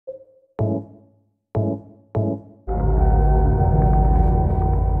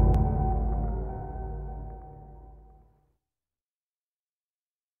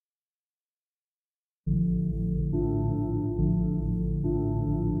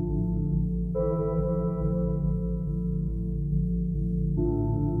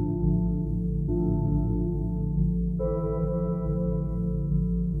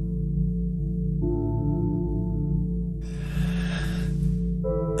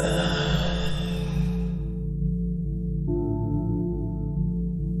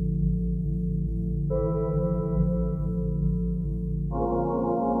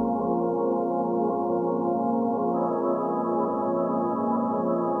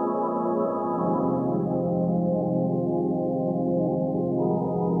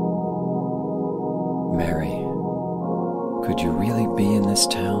to be in this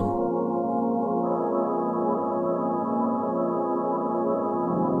town.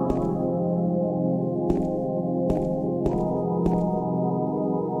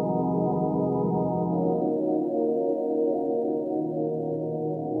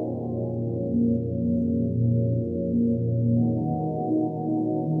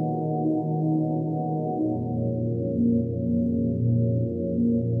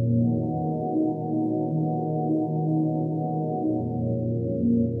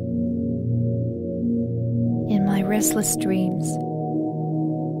 Restless dreams,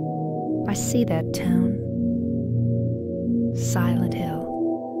 I see that town, Silent Hill.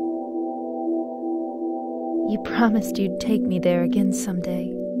 You promised you'd take me there again someday,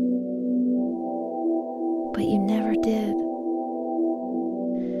 but you never did.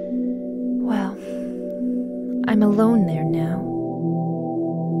 Well, I'm alone there now,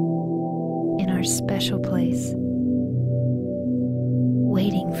 in our special place,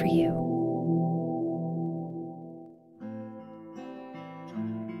 waiting for you.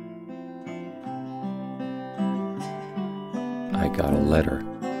 I got a letter.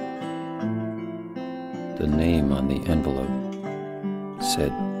 The name on the envelope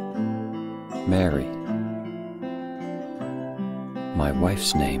said, Mary. My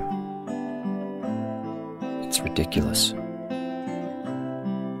wife's name. It's ridiculous.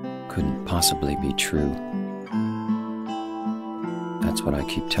 Couldn't possibly be true. That's what I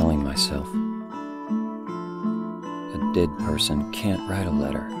keep telling myself. A dead person can't write a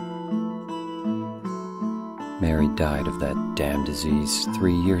letter. Mary died of that damn disease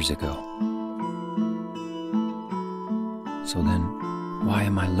 3 years ago. So then, why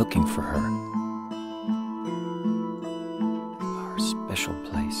am I looking for her? Our special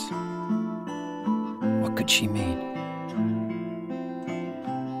place. What could she mean?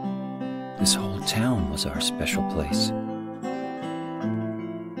 This whole town was our special place.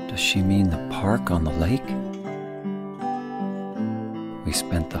 Does she mean the park on the lake? We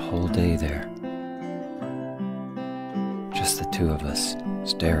spent the whole day there. Just the two of us,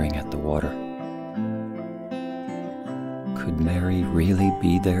 staring at the water. Could Mary really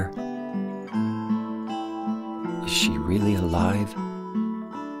be there? Is she really alive?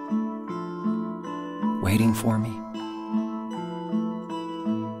 Waiting for me?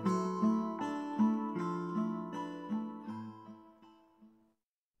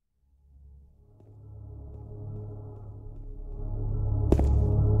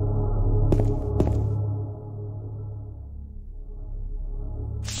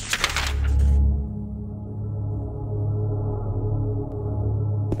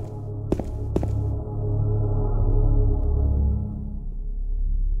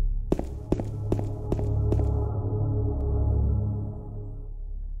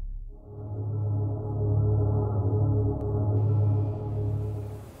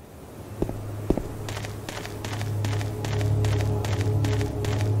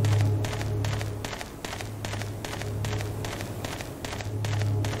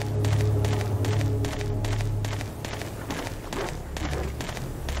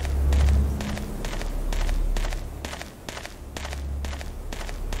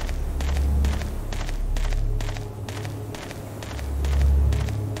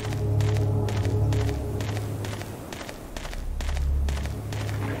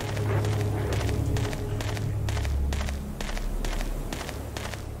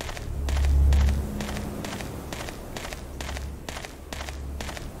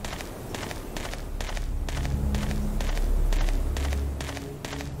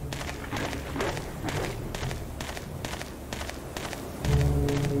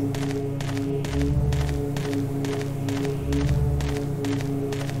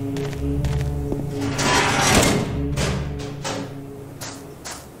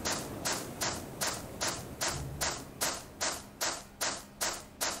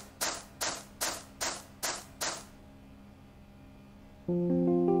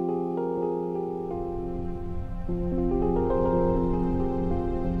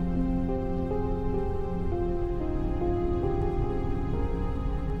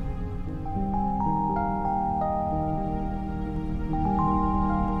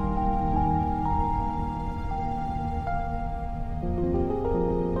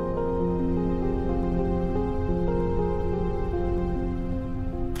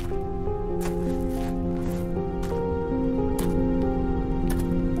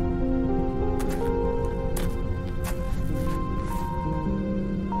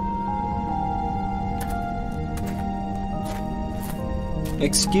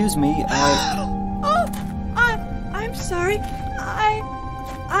 Excuse me, I'm sorry. I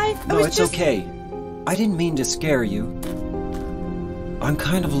No, was it's just... okay. I didn't mean to scare you. I'm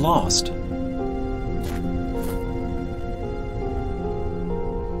kind of lost.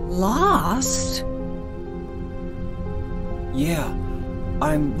 Lost? Yeah,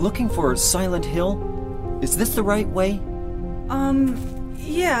 I'm looking for Silent Hill. Is this the right way?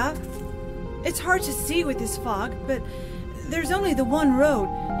 Yeah. It's hard to see with this fog, but there's only the one road.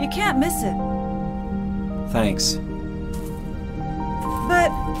 You can't miss it. Thanks.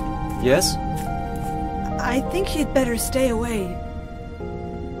 But Yes? I think you'd better stay away.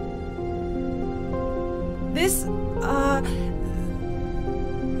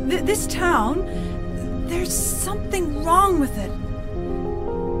 This town, there's something wrong with it.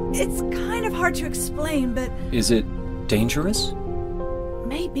 It's kind of hard to explain, but... Is it dangerous?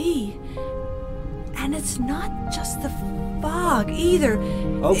 Maybe. And it's not just the fog, either.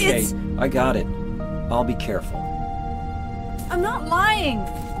 Okay, I got it. I'll be careful. I'm not lying.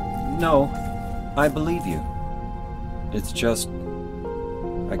 No, I believe you. It's just...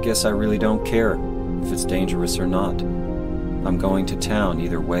 I guess I really don't care if it's dangerous or not. I'm going to town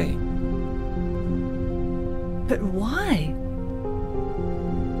either way. But why?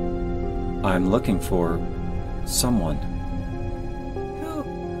 I'm looking for... someone.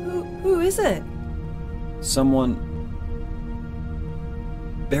 Who is it? Someone...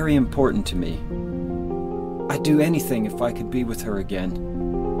 very important to me. I'd do anything if I could be with her again.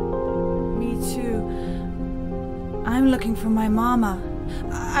 Me too. I'm looking for my mama.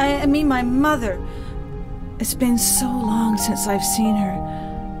 I mean my mother. It's been so long since I've seen her.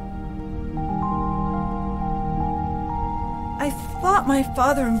 I thought my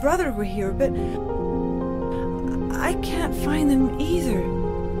father and brother were here, but I can't find them either.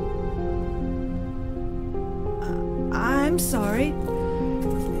 I'm sorry.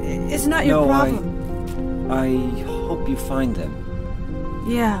 It's not your problem. I hope you find them.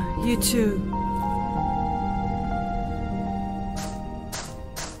 Yeah, you too.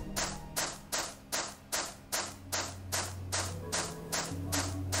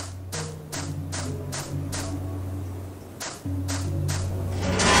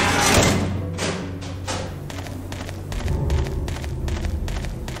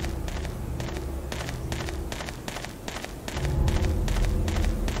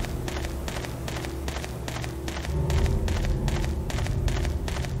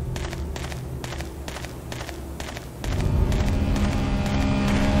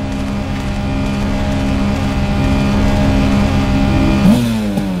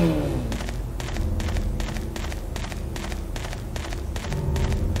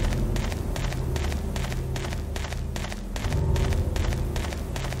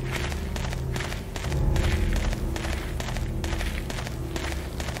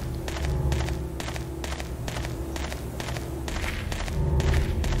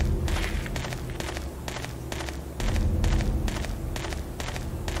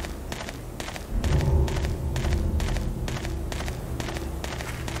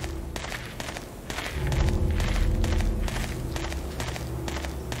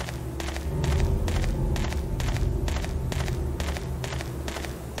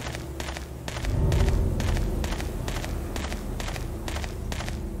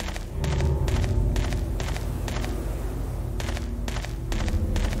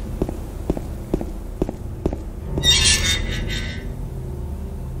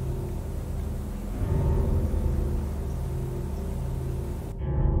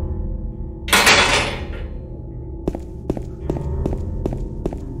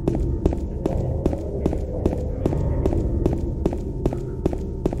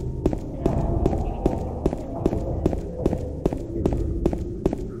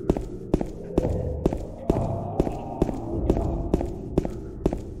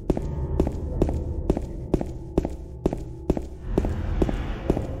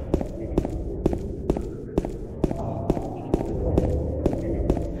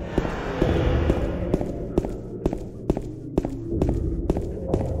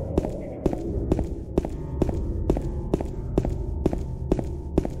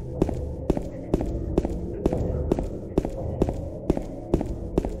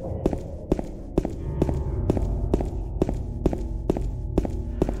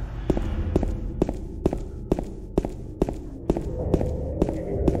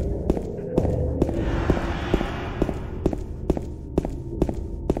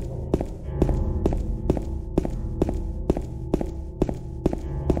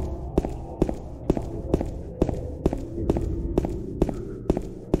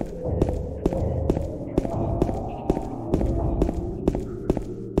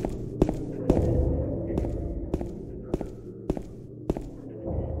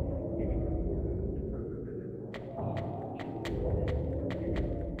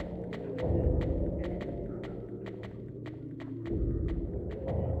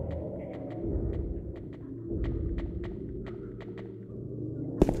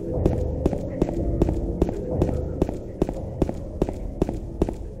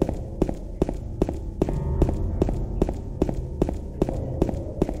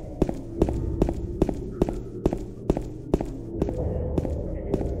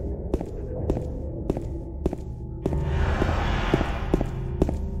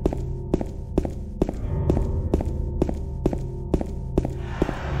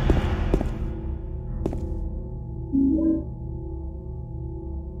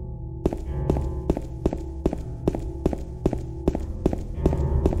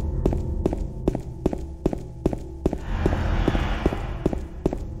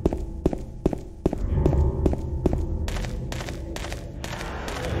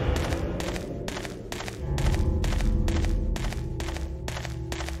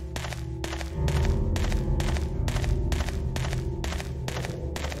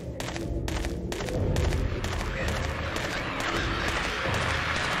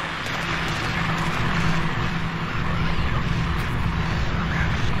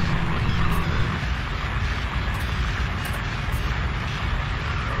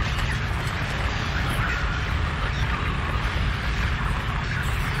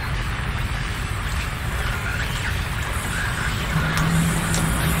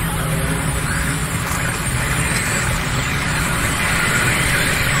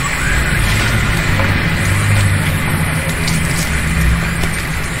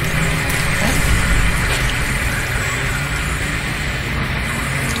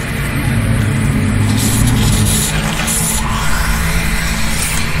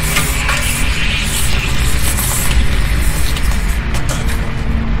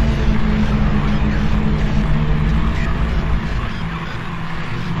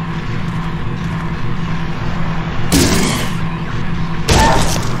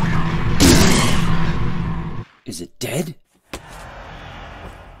 Is it dead?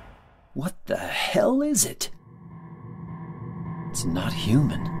 What the hell is it? It's not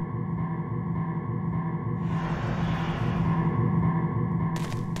human.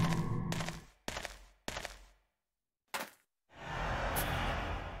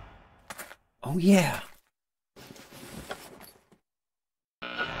 Oh yeah.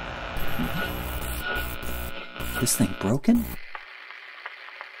 This thing broken?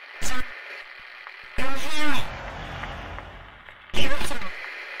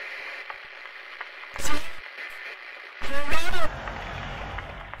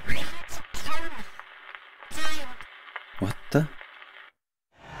 What the?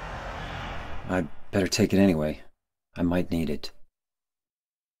 I better take it anyway. I might need it.